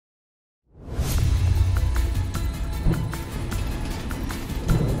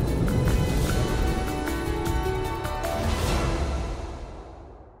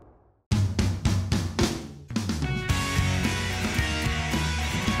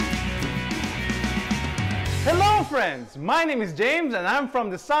friends, my name is James and I'm from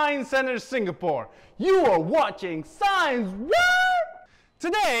the Science Center Singapore. You are watching Science What?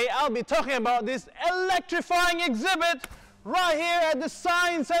 Today I'll be talking about this electrifying exhibit right here at the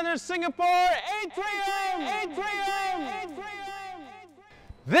Science Center Singapore atrium.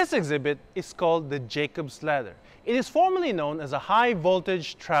 This exhibit is called the Jacob's Ladder. It is formerly known as a high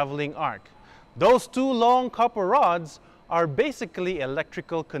voltage traveling arc. Those two long copper rods are basically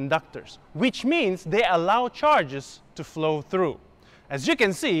electrical conductors, which means they allow charges to flow through. As you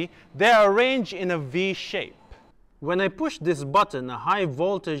can see, they are arranged in a V shape. When I push this button, a high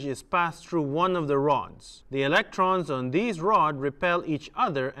voltage is passed through one of the rods. The electrons on these rods repel each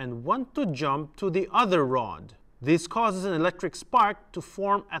other and want to jump to the other rod. This causes an electric spark to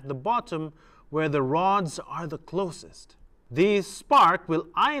form at the bottom where the rods are the closest. This spark will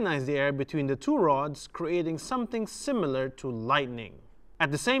ionize the air between the two rods, creating something similar to lightning.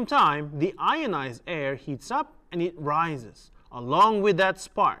 At the same time, the ionized air heats up and it rises, along with that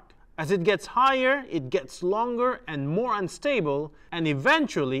spark. As it gets higher, it gets longer and more unstable, and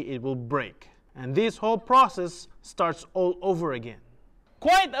eventually it will break. And this whole process starts all over again.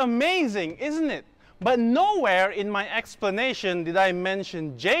 Quite amazing, isn't it? But nowhere in my explanation did I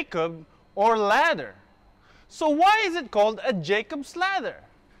mention Jacob or ladder. So why is it called a Jacob's Ladder?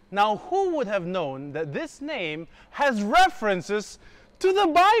 Now, who would have known that this name has references to the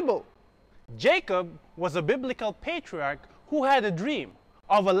Bible? Jacob was a biblical patriarch who had a dream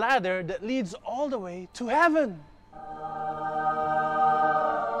of a ladder that leads all the way to heaven.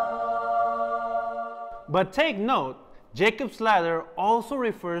 But take note, Jacob's Ladder also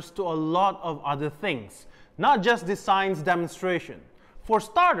refers to a lot of other things, not just this science demonstration. For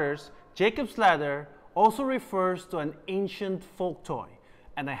starters, Jacob's Ladder also refers to an ancient folk toy,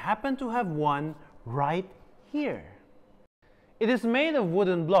 and I happen to have one right here. It is made of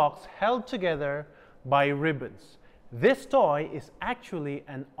wooden blocks held together by ribbons. This toy is actually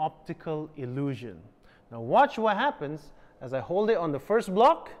an optical illusion. Now watch what happens as I hold it on the first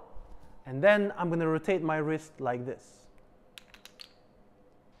block, and then I'm going to rotate my wrist like this.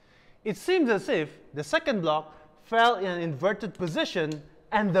 It seems as if the second block fell in an inverted position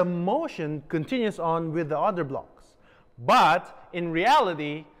and the motion continues on with the other blocks. But in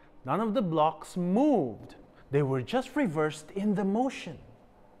reality, none of the blocks moved. They were just reversed in the motion.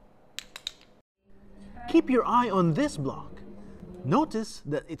 Keep your eye on this block. Notice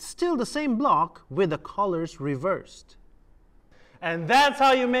that it's still the same block with the colors reversed. And that's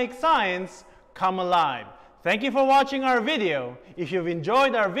how you make science come alive. Thank you for watching our video. If you've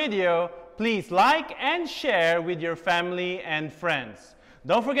enjoyed our video, please like and share with your family and friends.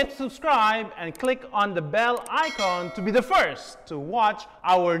 Don't forget to subscribe and click on the bell icon to be the first to watch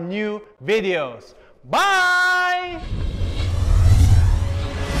our new videos. Bye!